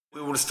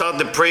we'll start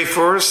the pray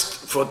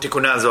first for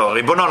תיקוני הזוהר.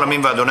 ריבון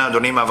העולמים ואדוני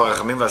אדונים אב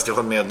הרחמים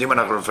והסליחות מיידים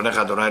אנחנו לפניך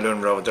אדוני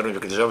אלוהינו ולאבותינו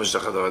וקדשנו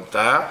ושתך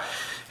תורתה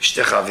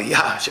אשתך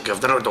אביה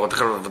שקרבתנו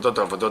לתורתך ולעבודות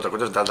העבודות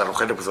הקודש ונתת לנו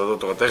חלק בסודות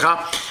תורתך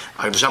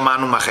הקדושה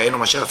מענו מחיינו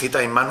מה אשר עשית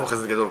עמנו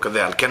חסד גדול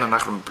כזה על כן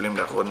אנחנו מפלים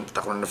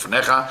תחתונים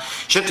לפניך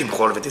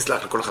שתמחול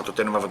ותסלח לכל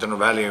חטאותינו ואבותינו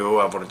ואל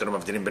יהיו עוונותינו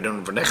מבדילים בינינו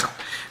ובניך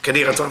כן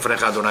יהי רצון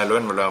לפניך אדוני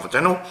אלוהינו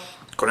ולאבותינו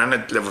כונן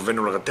את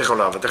לבבינו לרתך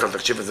ולאהבתך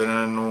ותקשיב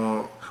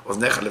אזנינו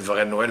אוזניך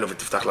לדברנו אלו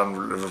ותפתח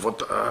לנו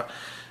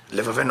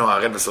לבבינו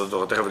הערל בסודות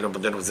תורתך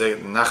ולמודנו וזה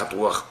נחת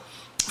רוח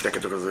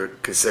כתוב כזה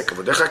כיסא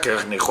כבודיך,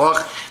 כרך ניחוח,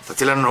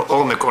 תציל לנו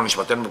אור מקור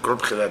נשמתנו בכל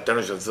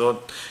בחילתנו של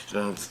זאת,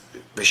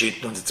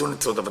 ושיתנוצצו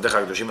נצרות עבדיך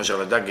הקדושים אשר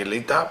לדע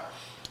גילית,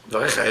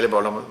 דבריך האלה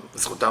בעולם,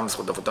 זכותם,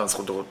 זכות אבותם,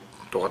 זכות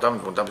תורתם,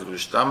 תמותם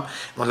וקדושתם,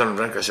 מאוד לנו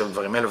דברים כאשר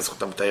דברים אלה,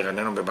 וזכותם תאיר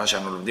עינינו במה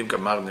שאנו לומדים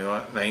כמר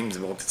נעים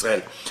זמירות ישראל.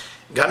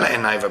 גם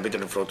לעיניי והביט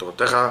על נפלאות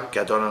תורתך,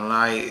 כי אדון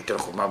אדוני ייתן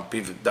חוכמה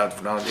בפיו ודעת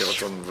ונאו לי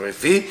רצון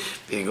ופי,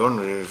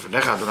 ויגון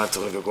לפניך אדוני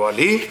צורך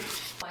וגואלי.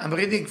 I'm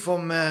reading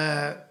from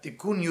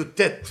תיקון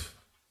י"ט.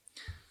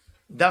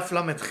 דף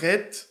ל"ח,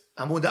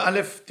 עמוד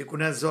א',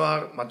 תיקוני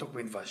הזוהר, מתוק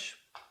מדבש.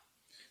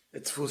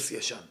 דפוס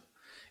ישן.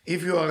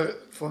 If you are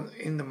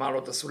in the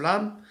מעלות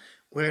הסולם,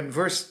 we're in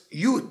verse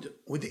י'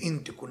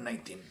 within תיקון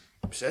 19.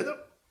 בסדר?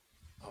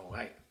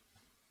 Alright.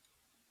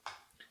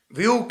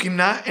 והוא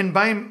כמנה,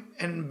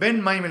 אין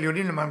בין מים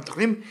עליונים למים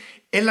תחתונים,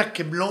 אלא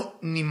כמלוא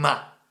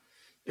נימה.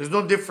 There's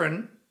no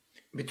difference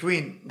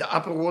between the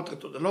upper water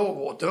to the lower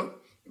water,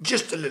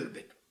 just a little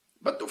bit.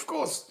 But of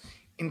course,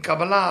 in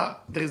Kabbalah,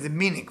 there is a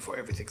meaning for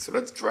everything. So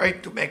let's try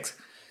to make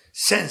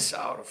sense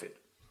out of it.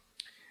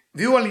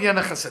 והוא על עניין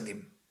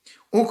החסדים.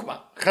 הוקמה,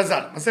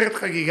 חז"ל, מסכת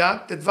חגיגה,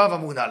 ט"ו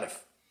עמוד א'.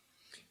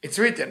 It's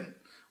written,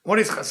 what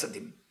is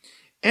חסדים?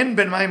 אין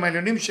בין מים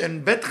העליונים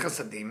שאין בית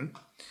חסדים.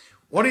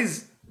 What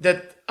is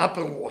that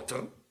upper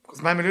water?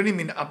 Because מים עליונים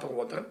mean upper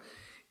water,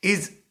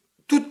 is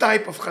two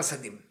type of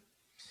חסדים.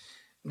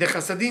 דה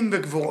חסדים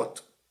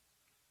וגבורות.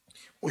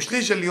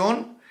 ושליש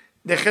עליון,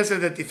 דה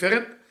חסד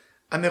התפארת,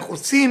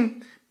 המחוסים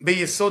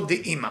ביסוד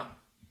דאימא.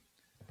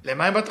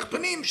 למים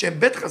בתחתונים שהם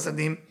בית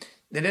חסדים,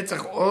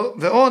 דנצח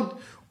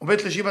ועוד, ובית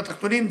שלישי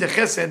בתחתונים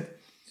דחסד,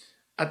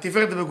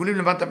 התפארת המגולים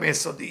למטה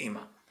מיסוד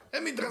דאימא.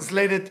 Let me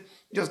translate it,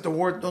 just the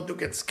word, not to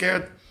get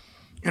scared.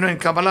 You know, in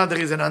Kabbalah there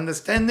is an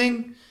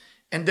understanding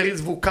and there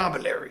is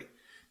vocabulary.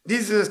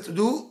 This has to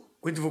do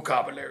with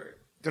vocabulary.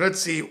 So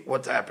let's see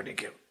what's happening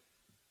here.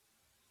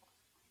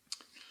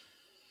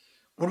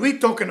 When we're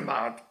talking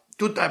about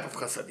two types of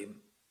chasadim,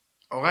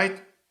 all right?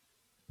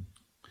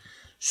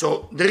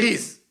 So there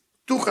is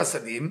two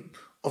chasadim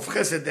of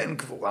chesed and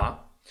gvura,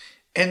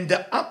 and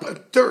the upper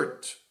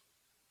third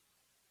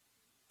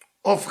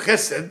of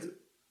chesed,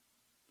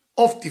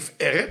 of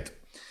tiferet,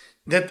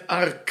 that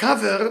are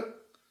covered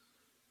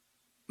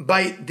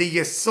by the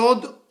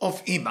yesod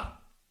of ima.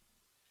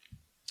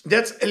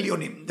 That's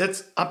elyonim, that's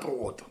upper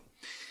water.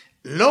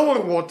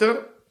 Lower water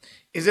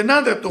is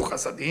another two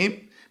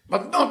chasadim,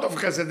 but not of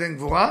chesed and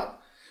gvura.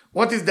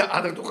 What is the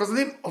other two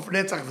chasadim? Of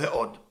netzach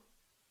ve'od.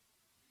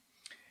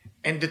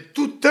 And the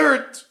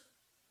 2/3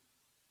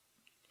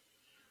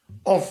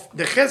 of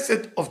the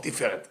chesed of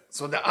Tiferet.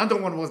 So the other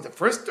one was the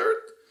first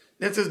third,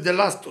 this is the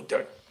last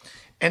 2/3.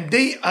 And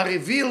they are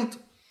revealed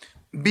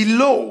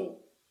below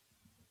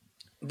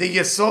the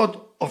yesod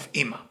of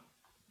Ima.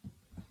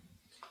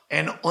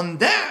 And on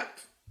that,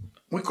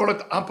 we call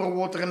it upper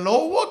water and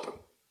lower water.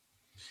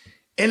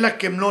 Ela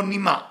kemlo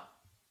nima.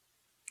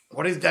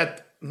 What is that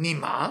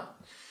nima?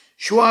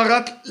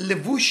 Shuarat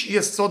levush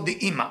yesod de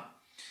Ima.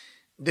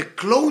 The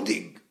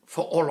clothing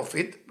for all of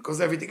it, because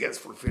everything has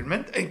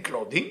fulfillment and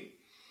clothing,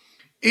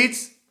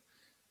 it's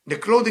the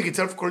clothing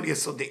itself called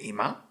Yesod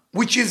De'ima,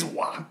 which is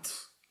what?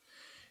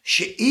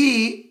 She'i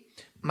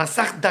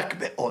masach dak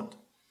be'od.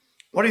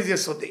 What is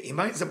Yesod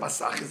De'ima? It's a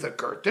masach, it's a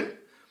curtain,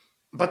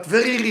 but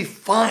very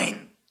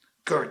refined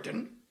curtain,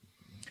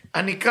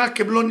 anikra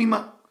keblo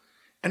nima,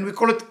 and we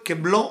call it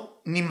keblo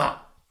nima,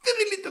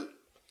 very little.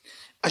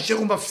 Asher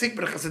hu mafsik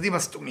בין החסדים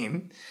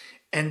הסתומים,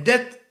 and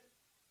that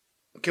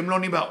keblo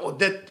nima, or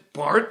that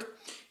part,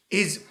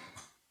 is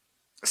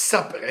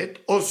separate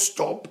or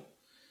stop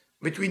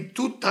between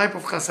two types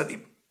of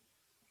chasadim.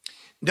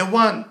 The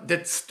one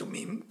that's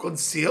tumim,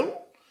 conceal,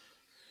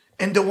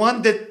 and the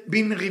one that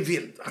been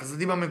revealed,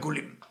 chasadim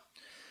המגולים.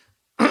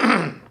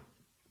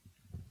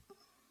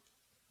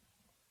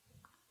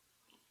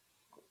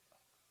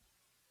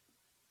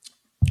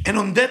 And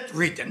on that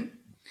written,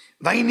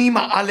 והנה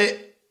מעלה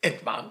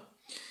אתמר,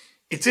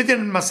 it's written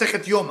in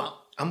מסכת יומא,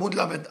 עמוד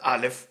למד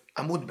א',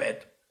 עמוד ב',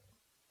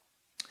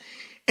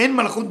 אין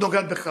מלכות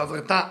נוגעת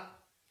בחברתה,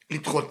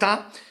 לדחותה,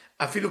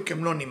 אפילו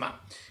כמלוא נימה.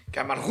 כי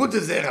המלכות זה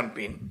זעיר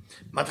אנפין,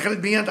 מתחילת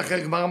מיד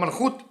אחרי גמר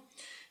המלכות,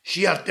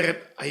 שהיא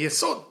אלתרת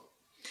היסוד.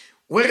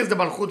 Where is the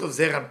מלכות of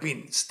זעיר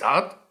אנפין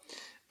start?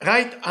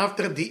 Right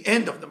after the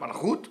end of the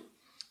מלכות,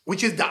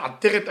 which is the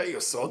אלתרת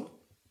היסוד,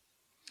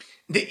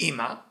 the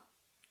אימא,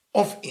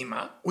 of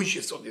אימא, which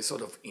יסוד,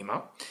 יסוד of אימא,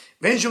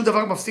 ואין שום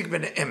דבר מפסיק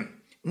ביניהם.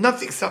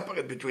 Nothing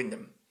separate between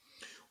them.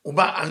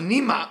 ובא על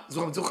נימה,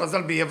 זו רמזו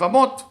חז"ל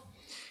ביבמות,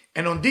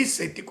 and on this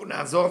say תיקוני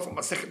הזוהר from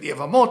מסכת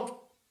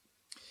יבמות,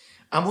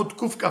 עמוד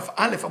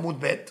קכ"א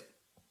עמוד ב',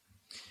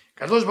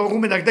 הקדוש ברוך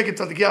הוא מדקדק את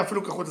צדיקיה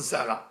אפילו כחוט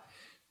השערה.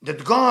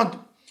 That God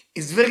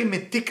is very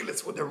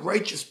meticulous for the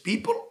righteous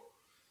people,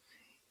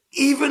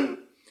 even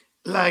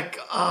like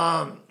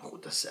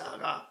חוט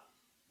השערה,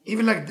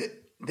 even like the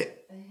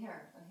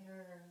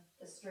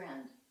a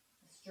strand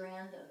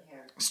of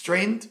hair.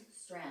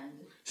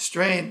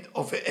 Strand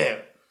of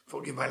hair.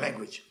 Forgive my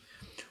language.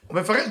 הוא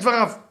מפרש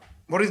דבריו.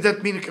 What does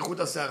that mean כחוט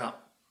השערה?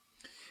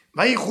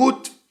 והיא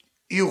חוט,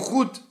 יהיו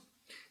חוט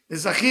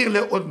לזכיר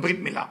לעוד ברית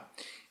מילה.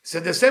 So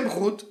the same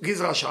חוט,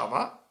 גזרה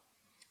שווה,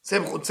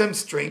 same חוט, same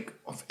string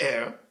of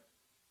hair,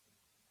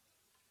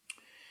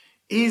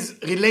 is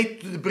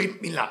related to the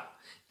ברית מילה,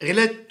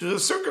 related to the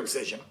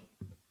circumcision.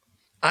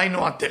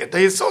 היינו עטרת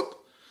היסוד.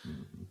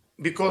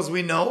 Because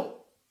we know,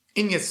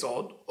 in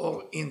יסוד,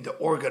 or in the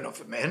organ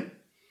of a man,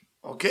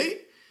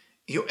 okay,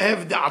 you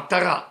have the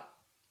עטרה.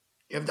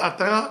 You have the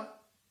עטרה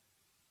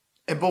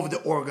above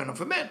the organ of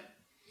a man.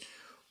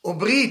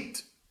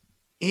 וברית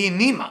היא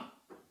נימה.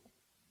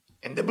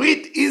 And the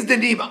ברית is the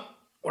נימה.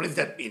 What does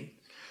that mean?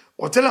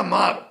 הוא רוצה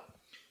לומר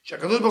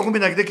שהקדוש ברוך הוא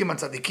מדקדק עם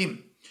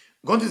הצדיקים.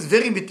 God is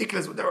very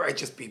meticulous with the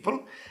righteous people.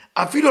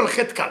 אפילו על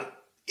חטא קל.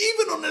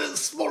 Even on a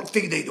small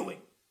thing they doing.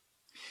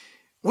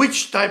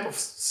 Which type of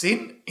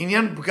sin?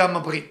 עניין פגם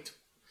הברית.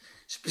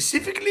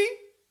 Specifically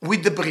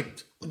with the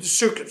ברית, with the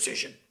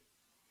circumcision.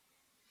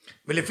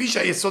 ולפי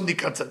שהיסוד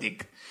נקרא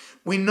צדיק,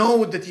 we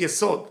know that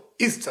יסוד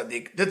is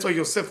tzaddik. That's why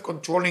Yosef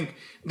controlling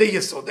the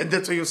Yesod, and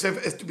that's why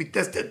Yosef has to be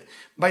tested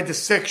by the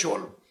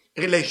sexual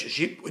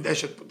relationship with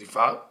Eshet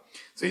Potiphar.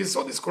 So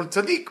Yesod is called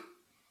tzaddik.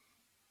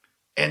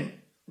 And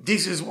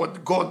this is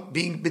what God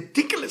being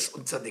meticulous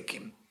on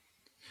tzaddikim.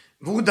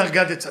 והוא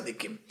דרגת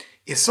הצדיקים.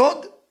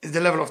 יסוד is the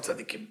level of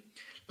tzaddikim.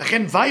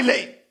 לכן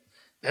ויילי,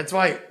 that's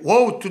why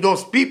woe to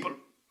those people,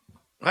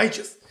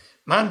 righteous,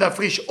 מאן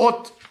דהפריש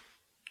אות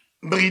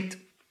ברית,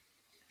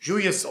 שהוא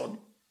יסוד,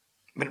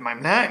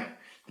 ולמעניים,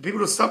 the people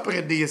who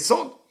separate the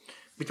yesod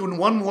between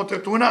one water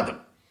to another.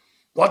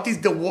 What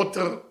is the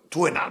water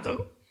to another?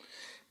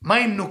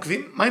 מים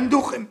נוקבים, מים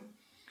דוחים.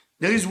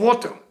 There is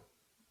water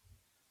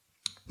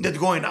that's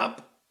going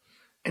up,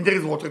 and there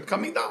is water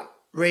coming down.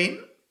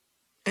 Rain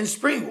and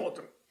spring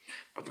water.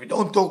 But we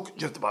don't talk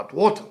just about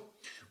water.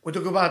 We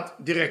talk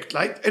about direct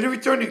light and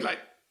returning light.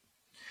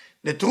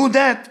 Through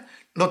that,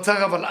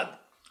 נוצר הוולד.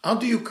 How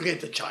do you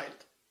create a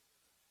child?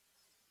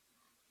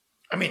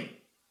 I mean,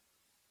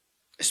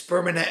 a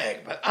sperm and an egg,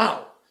 but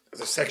how?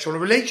 There's a sexual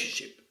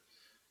relationship.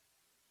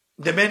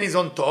 The man is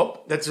on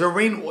top, that's the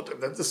rainwater,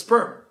 that's the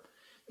sperm.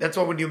 That's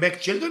why when you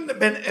make children, the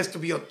man has to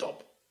be on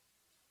top.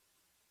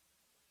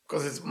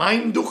 Because it's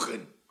מים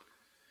דוחים.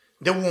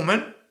 The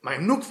woman,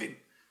 מים נוקבים.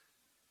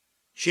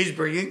 She's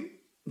bringing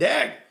the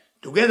egg.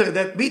 Together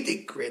that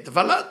meeting create the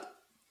valad.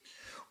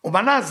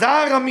 ובנה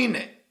זער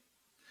המינה.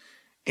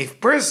 If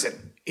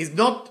person is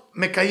not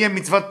מקיים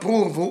מצוות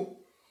פרו ורבו,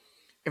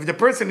 if the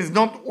person is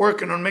not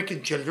working on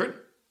making children,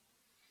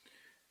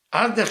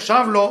 אז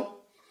נחשב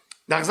לו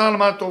להחזר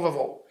למעלה תוהו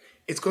ובוהו.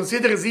 It's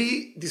considered as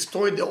he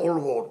destroyed the whole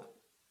world.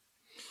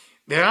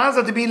 ואז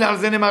הדמילה על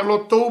זה נאמר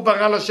לו, תוהו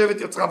ברא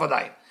לשבת יוצרה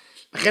ודאי.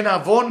 לכן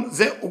העוון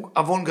זה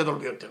עוון גדול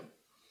ביותר.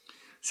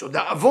 So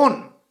the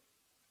עוון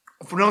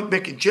of not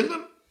making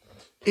children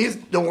is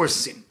the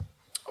worst sin.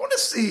 I want to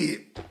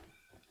see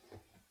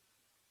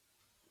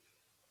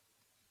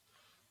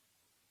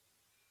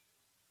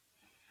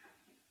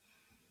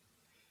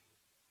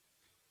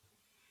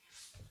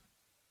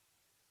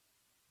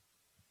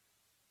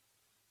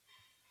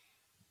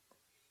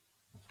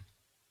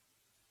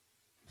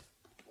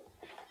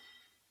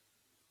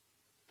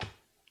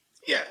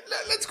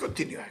let's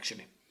continue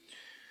actually.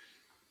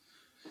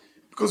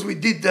 Because we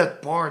did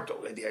that part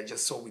already, I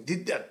just saw we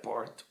did that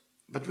part,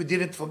 but we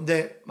did it from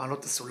the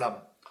מעלות הסולם.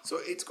 So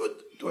it's good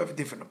to have a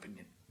different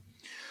opinion.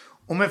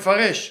 הוא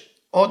מפרש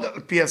עוד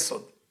על פי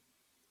הסוד.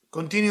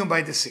 Continue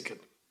by the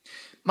secret.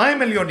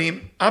 מים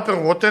עליונים, upper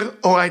water,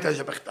 אורייתא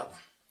שבכתב.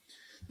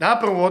 The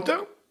upper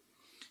water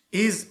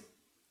is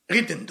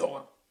written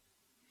Torah.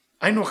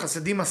 היינו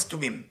החסדים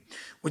הסתומים,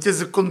 which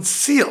is a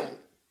conceal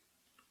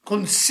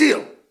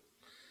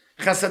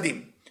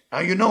חסדים. Now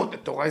you know the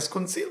Torah is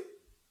concealed.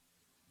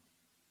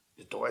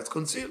 The Torah is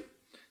concealed.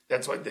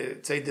 That's why they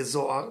say the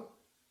Zohar,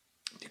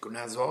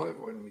 Tikkunei Zohar,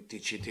 when we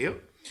teach it here,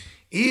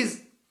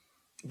 is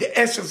the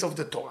essence of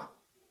the Torah.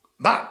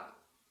 But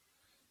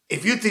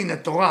if you think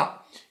that Torah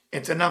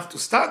it's enough to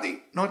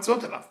study, no, it's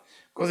not enough.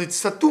 Because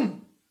it's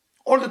satum.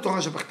 All the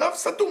Torah שבכתב,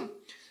 satum.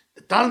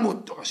 The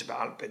Talmud, Torah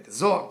שבעל פה, the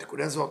Zohar,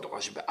 Tikkunei Zohar,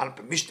 Torah שבעל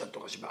פה, Mishnah,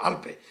 Torah שבעל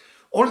פה.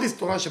 All this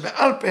Torah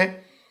שבעל פה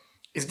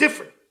is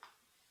different.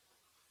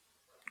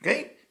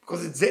 Okay?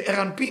 Because it's the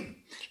ארנפין.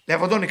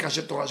 לעבודו נקרא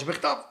שתורה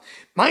שבכתב.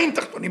 מים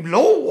תחתונים,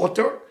 לא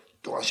water,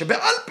 תורה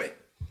שבעל פה.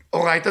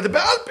 אורייתא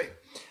דבעל פה.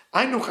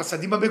 היינו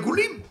חסדים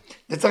המגולים.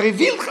 זה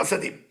רביל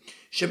חסדים.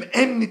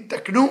 שהם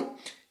נתקנו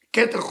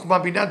כתר חוכמה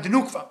בינה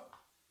דנוקבה.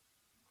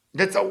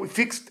 That's how we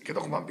fixed כתר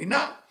חוכמה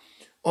בינה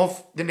of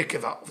the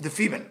נקבה, of the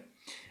female.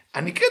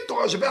 הנקראת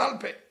תורה שבעל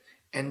פה.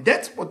 And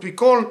that's what we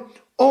call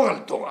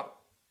oral Torah.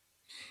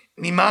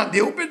 נימה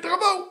דהו בן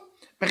תרבו,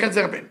 וכן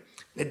זה רבן.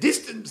 The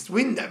distance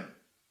between them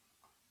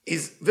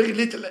is very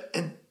little,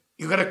 and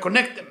you got to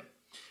connect them.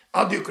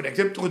 How do you connect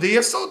them? Through the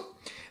yesod.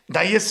 The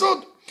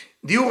yesod,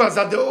 דיור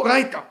הזה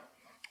דאורייתא.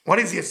 What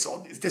is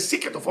yesod? It's the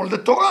secret of all the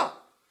Torah.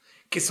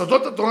 כי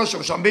סודות התורה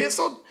שורשם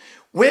ביסוד.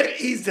 Where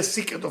is the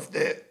secret of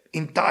the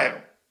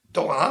entire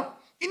Torah?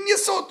 In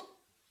yesod.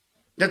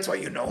 That's why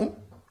you know,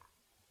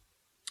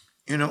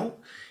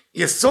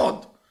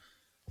 yesod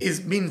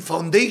is mean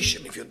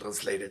foundation, if you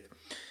translate it.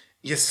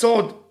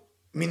 Yesod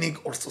meaning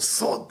also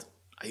sod.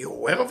 Are you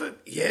aware of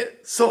it?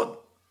 Yesod.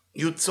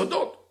 י'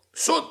 סודות.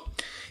 סוד.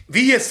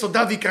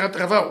 ויסודה ועיקרת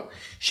רבהו.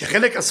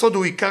 שחלק הסוד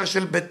הוא עיקר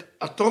של בית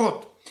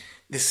התורות.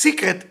 The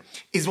secret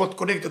is what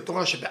connects the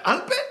תורה שבעל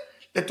פה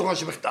לתורה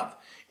שבכתב.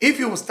 If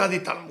you study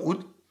Talmud,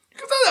 you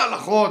can study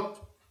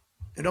הלכות,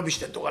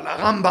 בשתי תורה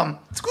לרמב"ם,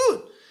 it's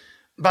good.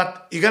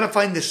 But you gotta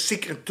find the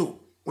secret too,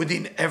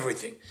 within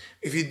everything.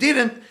 If you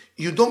didn't,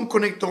 you don't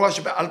connect תורה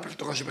שבעל פה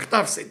לתורה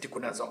שבכתב, say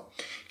תיקוני הזוהר.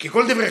 כי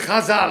כל דברי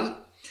חז"ל,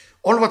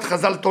 all what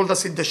חז"ל told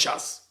us in the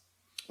Shas,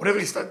 whenever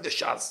you study the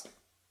Shas,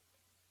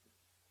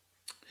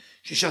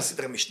 6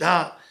 סדרי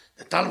משנה,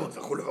 התלמוד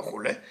וכו'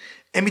 וכו',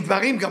 הם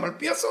מתבררים גם על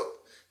פי הסוד.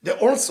 They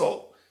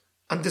also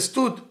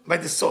understood by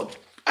the sod.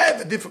 I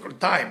have a difficult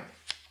time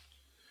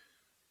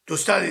to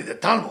study the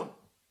Talmud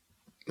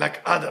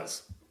like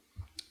others.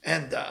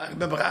 And I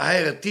remember I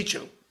hired a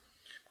teacher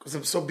because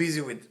I'm so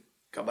busy with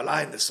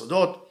Kabbalah and the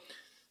Sodot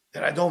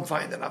that I don't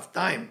find enough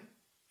time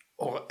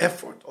or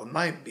effort on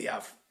my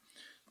behalf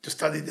to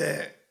study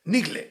the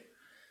Nigle.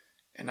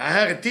 And I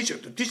hired a teacher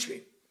to teach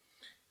me.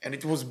 And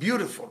it was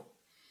beautiful.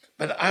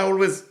 But I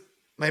always,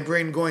 my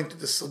brain going to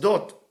the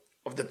Sodot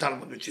of the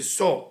Talmud, which is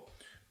so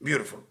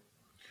beautiful.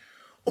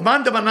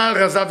 Uman demanar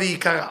raza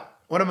v'ikara.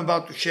 What I'm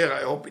about to share,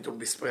 I hope it will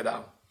be spread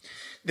out.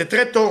 The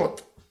three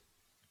Torot.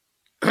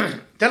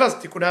 Tell us,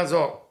 תיקוני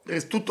הזוהר, there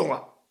is two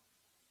Torah.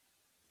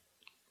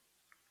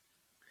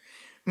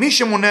 מי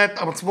שמונע את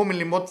עצמו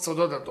מללמוד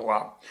סודות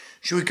התורה,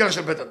 שהוא עיקר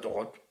של בית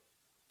התורות,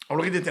 I'll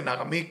read it in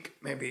Aramaic,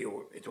 maybe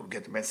it will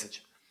get a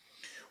message.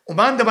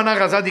 Uman demanar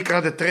raza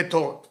v'ikara, the three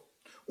Torot.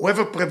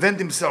 Whoever prevent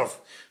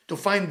himself to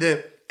find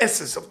the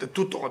essence of the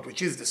two Torah,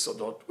 which is the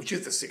Sodot, which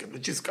is the secret,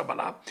 which is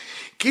Kabbalah,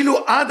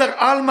 כאילו עדר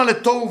עלמא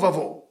לתוהו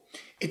ובוהו.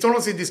 It's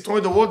almost he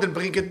destroyed the world and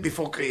bring it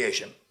before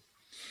creation.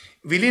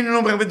 והלין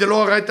אינו מרבה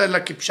דלא הראיתא אלא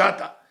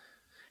כפשטה.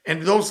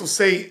 And those who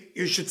say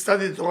you should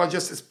study the Torah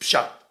just as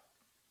פשט.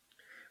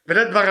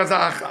 ולית דבר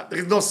הזה אחת. There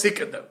is no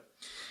secret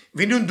there.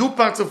 והנה דו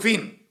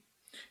פרצופים.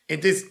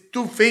 It is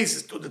two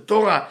faces to the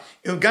Torah.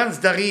 עם גן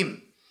סדרים.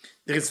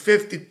 There is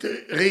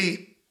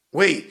 53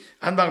 way.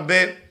 עד בהרבה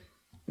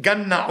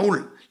גן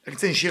נעול.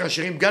 לקצין שיר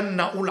השירים, גן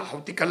נעול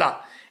אחותי קלה.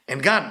 And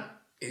גן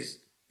is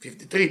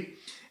 53.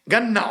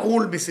 גן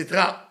נעול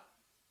בסתרה.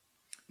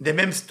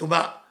 דמם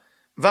סתומה.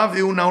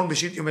 והוא נעול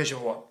בשיט יומי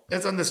שבוע.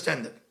 Let's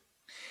understand it.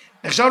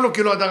 נחשב לו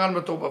כאילו הדרן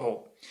בתור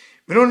בבור.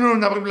 ולא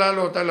נדברים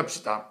לו אותה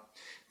לפשטה.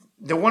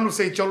 The one who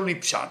say צ'ולו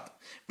נפשט.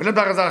 ולא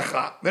דבר זה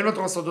הכרע. ואין לו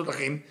תורה סודות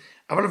אחים.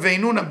 אבל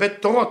ואינו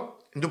נבט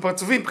תורות. הם דו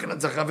פרצופים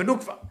מבחינת זכרה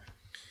ונוקבה.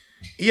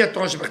 היא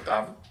התורה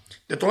שבכתב.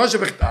 The תורה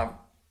שבכתב.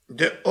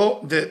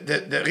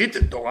 The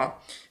written Torah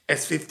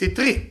is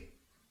 53.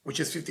 Which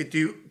is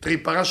 53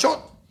 parashot.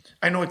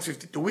 I know it's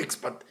 52 weeks,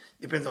 but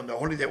depends on the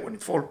holiday when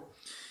it falls.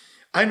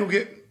 I know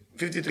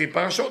 53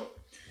 parashot.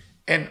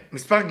 And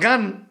מספר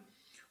גן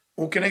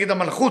הוא כנגד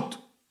המלכות.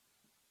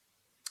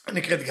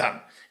 נקראת גן.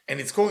 And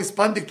it's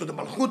corresponding to the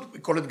מלכות, we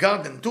call it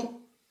garden too.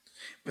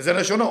 וזה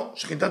לשונו,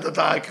 שכינתת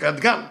אתה קריאת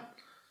גן.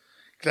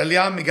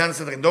 כלליה מגן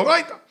סדרין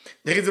דאורייתא.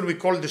 The reason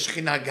we call the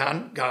שכינה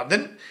גן,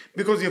 garden,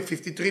 because you have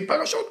 53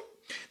 parashot.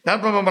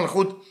 דעת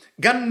במלכות,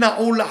 גן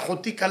נעול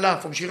אחותי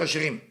קלה, from שיר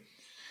השירים.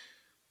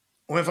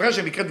 הוא מפרש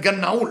שנקראת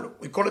גן נעול.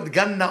 We call it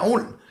גן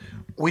נעול.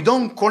 We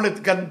don't call it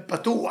גן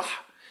פתוח.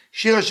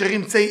 שיר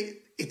השירים say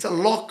it's a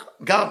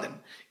locked garden.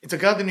 It's a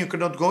garden you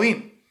cannot go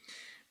in.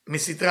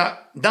 מסתרה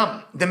דם,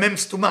 the mem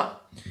סתומה.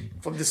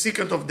 From the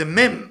secret of the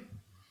mem,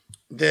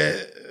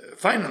 the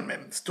final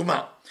mem,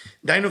 סתומה.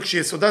 דהיינו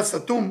כשיסודה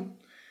סתום,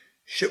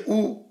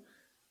 שהוא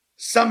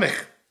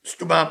סמך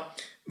סתומה,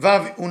 וו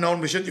הוא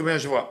נעול בשת יומי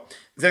השבוע.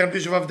 זה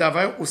רמתי שבוע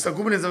ודאווה, הוא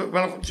סגור בנזבק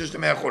מלכות שיש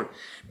למי יכול.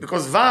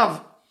 Because וו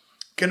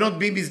cannot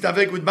be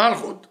מזדבק with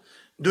מלכות.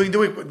 During the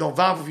week, no,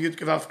 Vav of Yud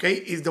Kevav K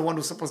is the one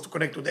who's supposed to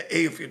connect to the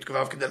A of Yud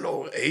Kevav K, the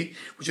lower A,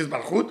 which is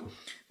Malchut.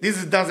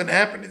 This doesn't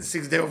happen in the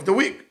 6th day of the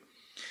week.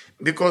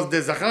 Because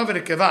the Zachar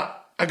v'Nekeva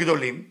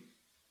Agdolim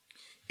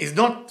is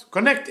not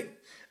connecting.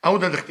 How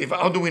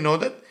do we know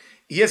that?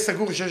 יהיה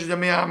סגור שיש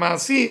ימי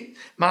המעשי,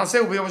 מעשה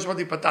הוא ביום השבת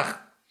ייפתח.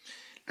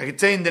 Like it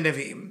say in the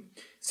Nevi'im,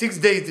 6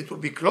 days it will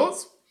be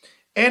closed,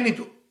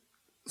 and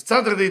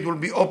Saturday it will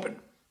be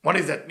open. What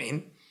does that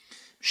mean?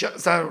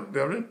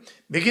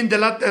 begin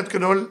דלת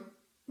גדול,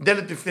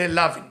 דלת לפני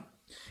לוין.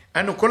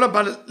 היינו כל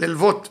הבא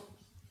ללוות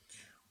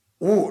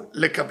הוא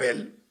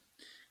לקבל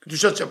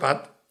קדושת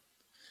שבת.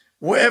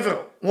 Whoever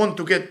want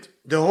to get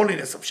the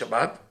holiness of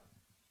Shabbat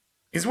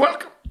is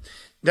welcome.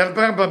 דרך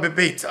ברבה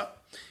בביצה.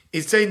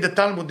 He say in the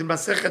Talmud, in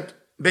Masechet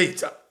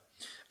Beitza,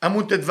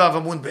 Amud Tedvav,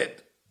 Amud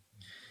Bet.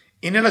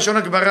 In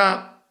Lashon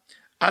HaGemara,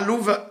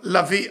 Aluv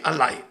Lavi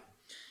Alai.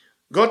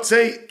 God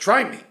say,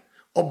 try me,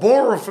 or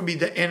borrow from me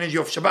the energy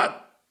of Shabbat.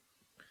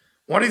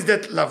 What is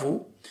that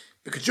lavu?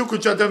 Because you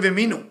could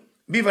v'minu,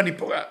 bivani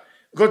porah.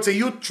 God say,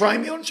 you try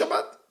me on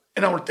Shabbat,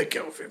 and I will take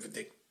care of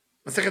everything.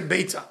 Masechet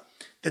Beitza,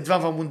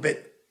 Tedvav Amud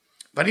Bet.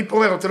 ואני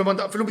פה רוצה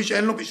לומר, אפילו מי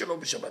שאין לו בשלו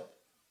בשבת.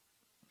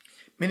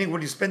 Meaning,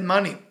 when you spend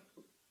money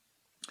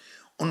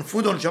on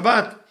food on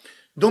Shabbat,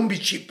 don't be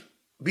cheap,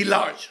 be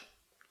large.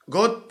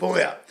 God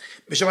פורע.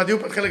 בשבת יהיו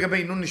פתחה לגבי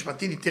עינון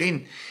נשמתי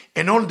ניתרין,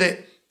 and all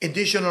the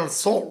additional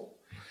soul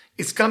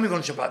is coming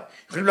on Shabbat.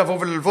 יכולים לבוא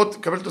וללוות,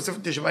 לקבל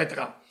תוספת לשבת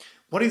יתרה.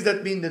 What does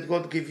that mean that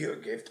God give you a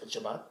gift on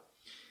Shabbat?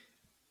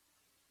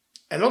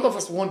 A lot of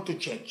us want to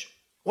change.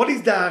 What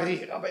is the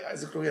Ari, Rabbi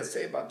Isaac Luria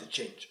say about the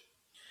change?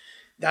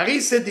 The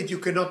Ari said that you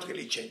cannot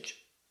really change.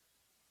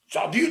 So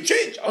how do you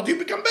change? How do you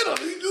become better? How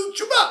do you do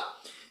tshuva?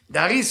 The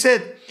Ari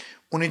said,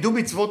 ונדעו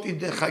מצוות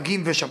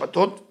חגים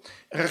ושבתות,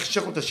 ראשי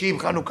חודשים,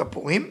 חנוכה,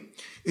 פורים,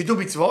 ידעו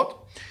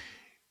מצוות.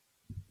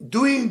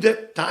 During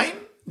that time,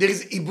 there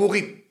is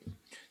iburim.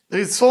 There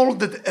is soul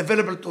that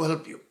available to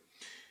help you.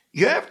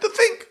 You have to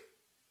think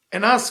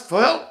and ask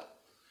for help.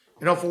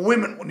 You know, for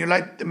women, when you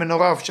light the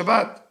menorah of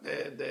Shabbat,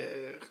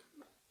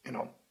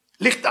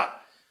 lichta,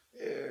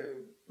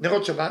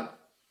 nerot Shabbat,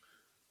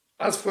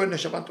 ask for a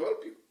Shabbat to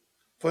help you.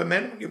 For a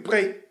man, when you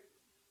pray,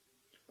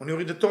 when you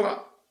read the Torah,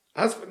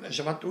 ask for a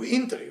Shabbat to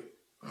enter you.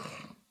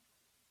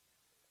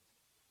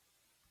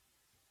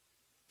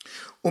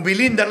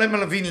 ומילין דלם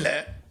מלווין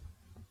לה,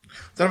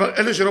 זאת אומרת,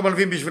 אלה שלא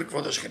מלווין בשביל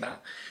כבוד השכינה,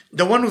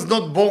 the one who's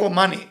not borrow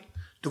money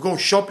to go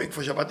shopping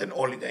for Shabbat and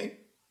holiday,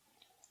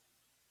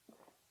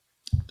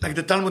 like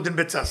the Talmud in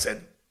Betzah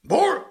said,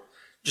 borrow,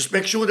 just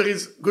make sure there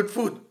is good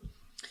food.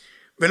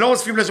 ולא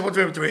אוספים לשבת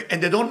ובתווי,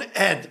 and they don't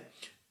add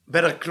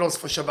better clothes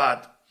for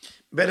Shabbat,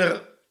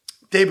 better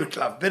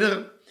tablecloth,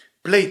 better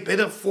plate,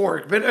 better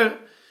fork, better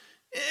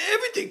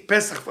everything.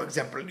 Pesach, for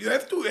example, you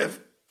have to have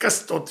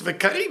kastot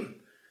vekarim.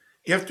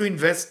 You have to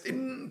invest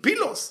in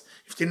pillows.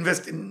 You have to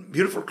invest in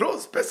beautiful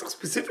clothes. Pesach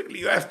specifically,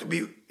 you have to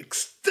be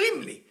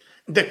extremely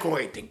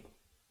decorating.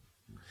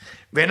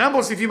 ואינם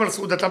מוסיפים על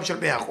סעודתם של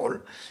מי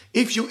החול.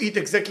 If you eat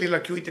exactly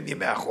like you eat in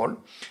ימי החול,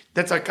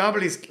 that's a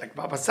Kabbalist, like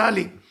Baba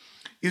Sali,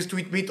 used to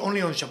eat meat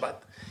only on Shabbat.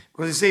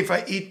 Because he say, if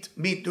I eat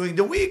meat during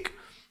the week,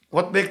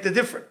 what makes the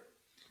difference?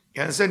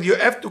 You understand? You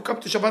have to come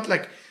to Shabbat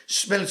like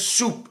smell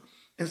soup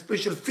and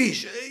special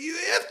fish. You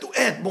have to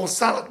add more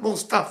salad, more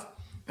stuff.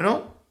 You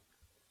know?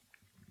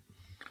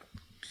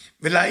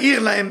 ולהעיר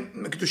להם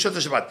מקדושת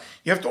השבת.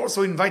 You have to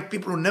also invite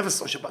people who never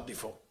saw Shabbat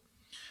before.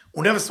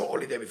 Who never saw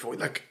holiday before.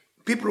 Like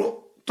people who are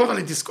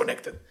totally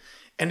disconnected.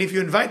 And if you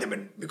invite them,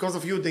 and because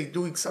of you, they're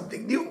doing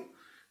something new.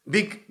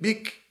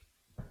 big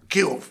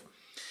קירוב.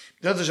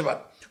 בגלל השבת.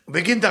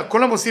 ובגין דה,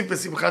 כל המוסיף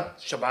בשמחת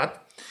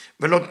שבת,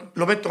 ולא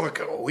לומד תורה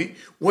כראוי,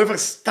 whoever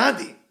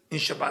study in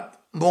שבת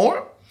more,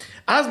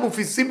 אז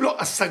מופיסים לו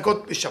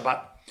השגות בשבת.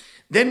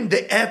 Then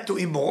they add to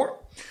him more,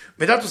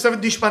 ודעת תוספת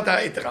נשמת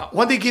היתרה.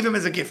 What they give him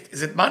as a gift?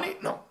 Is it money?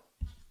 No.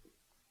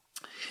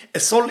 A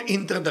soul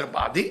enter their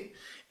body,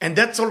 and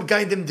that soul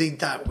guide them the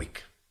entire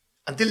week.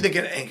 Until they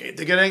get angry. If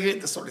they get angry,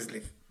 the soul is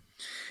leave.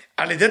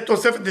 על ידי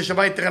תוספת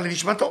נשמה יתרה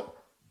לנשמתו.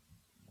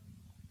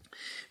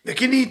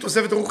 וכן היא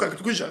תוספת רוח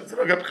הקדושה, זה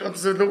לא גם בכלל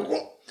תוספת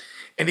לרוחו.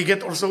 And he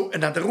get also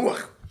another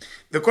רוח.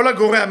 וכל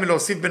הגורע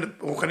מלהוסיף בין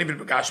רוחני בין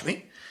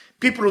גשמי,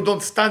 people who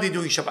don't study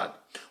during Shabbat,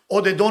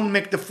 or they don't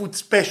make the food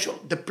special,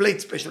 the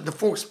plate special, the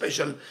fork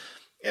special.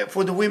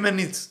 For the women,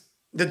 it's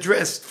the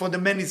dress. For the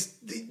men, it's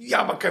the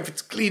yarmulke if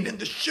it's clean, and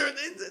the shirt,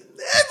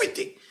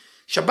 everything.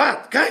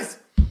 Shabbat, guys.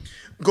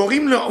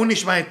 גורים לו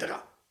נשמה יתרה.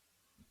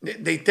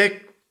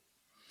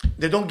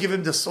 They don't give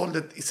him the soul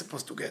that he's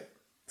supposed to get.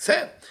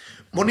 בסדר.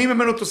 מונעים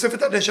ממנו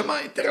תוספת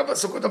הנשמה יתרה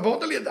בסוכות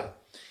הבאות על ידה.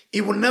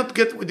 He will not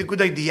get with a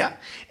good idea,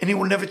 and he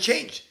will never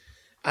change.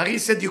 Ari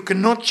said, you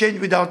cannot change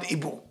without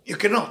ibur. You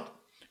cannot.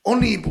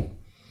 Only ibur.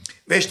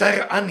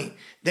 וישתער עני,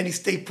 then he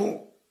stay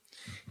poor.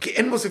 כי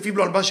אין מוסיפים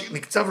לו על מה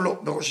שנקצב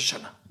לו בראש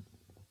השנה.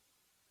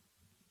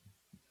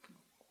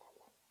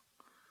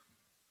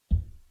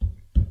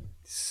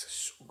 This is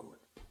so good.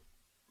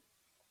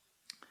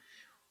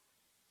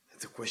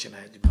 That's a question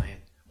I had in my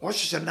head.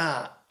 Rosh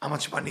Hashanah, how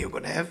much money you're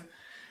going to have?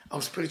 How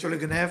spiritual you're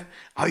going to have?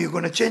 How you're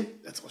going to change?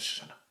 That's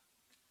Rosh Hashanah.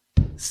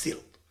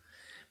 Still.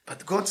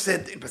 But God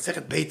said in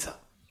Masechet Beitza,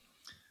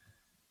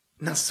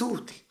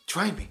 Nasuti,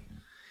 try me.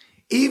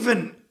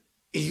 Even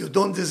if you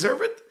don't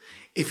deserve it,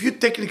 if you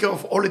take care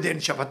of holiday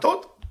and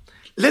Shabbatot,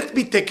 let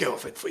me take care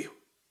of it for you.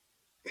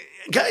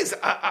 Guys,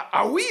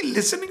 are we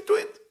listening to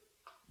it?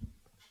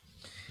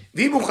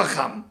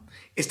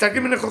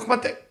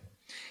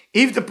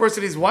 If the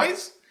person is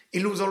wise, he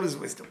loses all his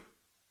wisdom.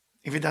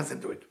 If he doesn't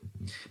do it.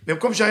 You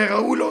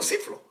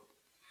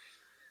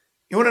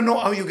want to know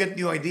how you get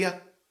new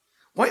idea?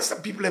 Why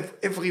some people have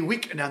every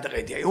week another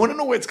idea? You want to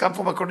know where it's come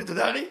from according to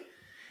the Ari?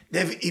 They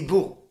have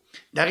ibur.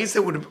 The Ari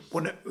said when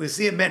we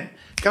see a man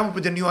come up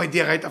with a new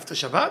idea right after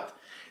Shabbat,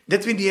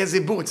 That means he has a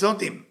ibur, it's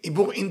not him.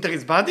 Ibur enter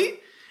his body,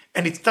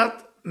 and it start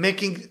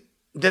making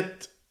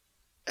that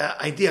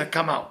idea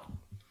come out.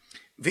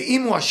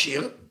 ואם הוא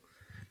עשיר,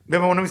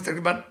 במאמרים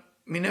מסתכלים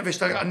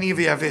מנפש עני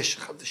ויבש,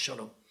 חס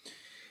ושלום.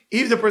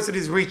 If the person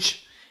is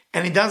rich,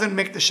 and he doesn't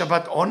make the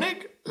Shabbat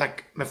oneg,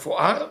 like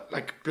מפואר,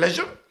 like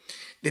pleasure,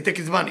 they take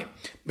his money.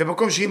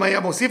 במקום שאם היה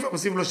מוסיף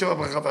לו שבע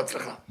ברכה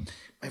והצלחה.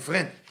 My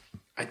friend,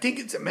 I think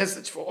it's a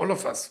message for all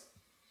of us.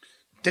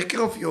 Take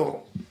care of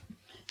your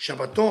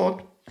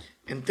Shabbatot,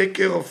 and take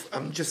care of,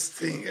 I'm just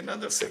seeing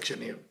another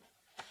section here.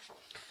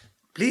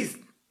 Please.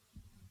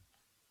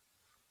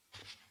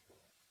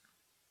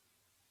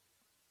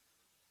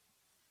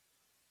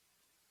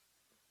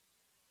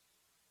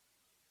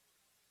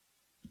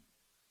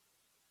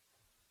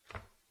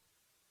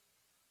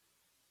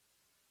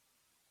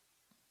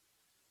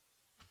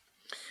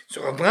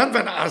 So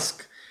Radvan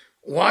asked,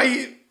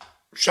 why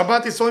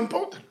Shabbat is so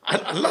important?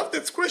 I love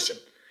that question.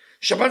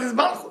 Shabbat is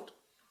Malchut.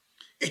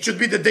 It should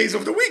be the days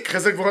of the week.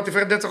 Chesed Gvurah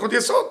Tiferet Netzachot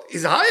Yesod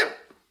is higher.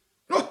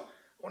 No, I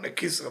want to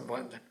kiss Rav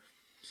Brandon.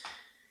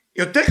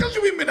 יותר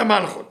חשובים מן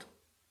המלכות,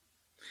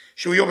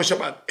 שהוא יום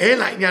השבת.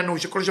 אלא העניין הוא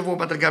שכל שבוע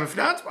בדרגה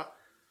בפני עצמה.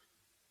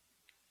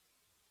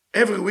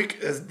 Every week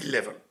is the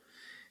level.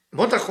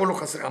 מות החול הוא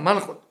חסר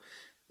המלכות.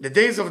 The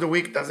days of the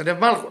week doesn't have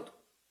malchut.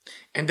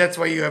 And that's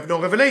why you have no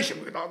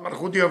revelation. Without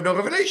malchut you have no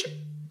revelation.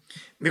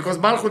 Because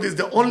malchut is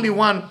the only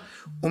one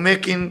who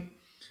making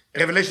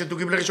revelation to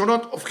give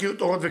לראשונות,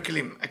 הופכיות אורות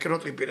וכלים. I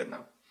cannot repeat it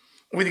now.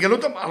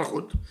 ובהתגלות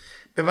המלכות,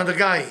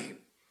 במדרגה היא,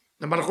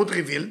 the malchut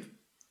revealed,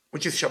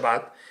 which is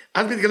Shabbat,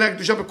 אז מתגלה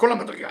הקדושה בכל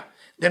המדרגה.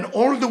 Then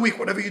all the week,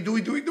 whatever you do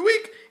the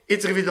week,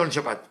 it's revealed on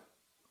Shabbat.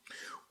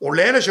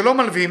 ולאלה שלא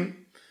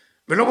מלווים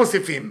ולא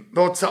מוסיפים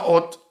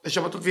בהוצאות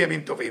לשבתות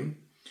וימים טובים,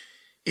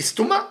 היא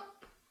סתומה.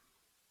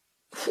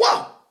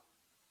 Wow!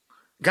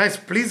 Guys,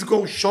 please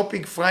go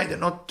shopping Friday,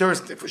 not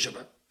Thursday for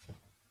Shabbat.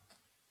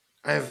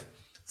 I have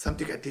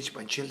something I teach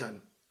my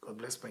children. God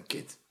bless my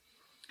kids.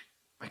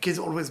 My kids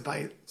always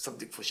buy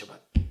something for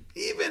Shabbat.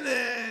 Even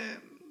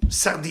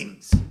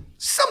sardines.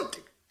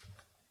 Something.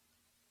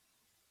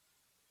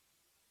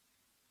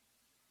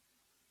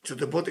 So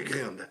they both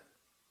agree on that.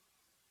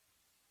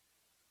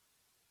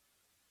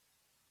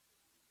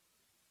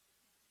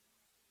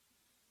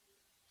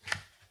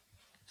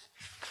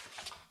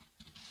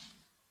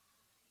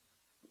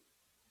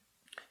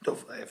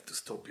 I have to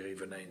stop here,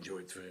 even I enjoy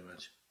it very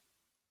much.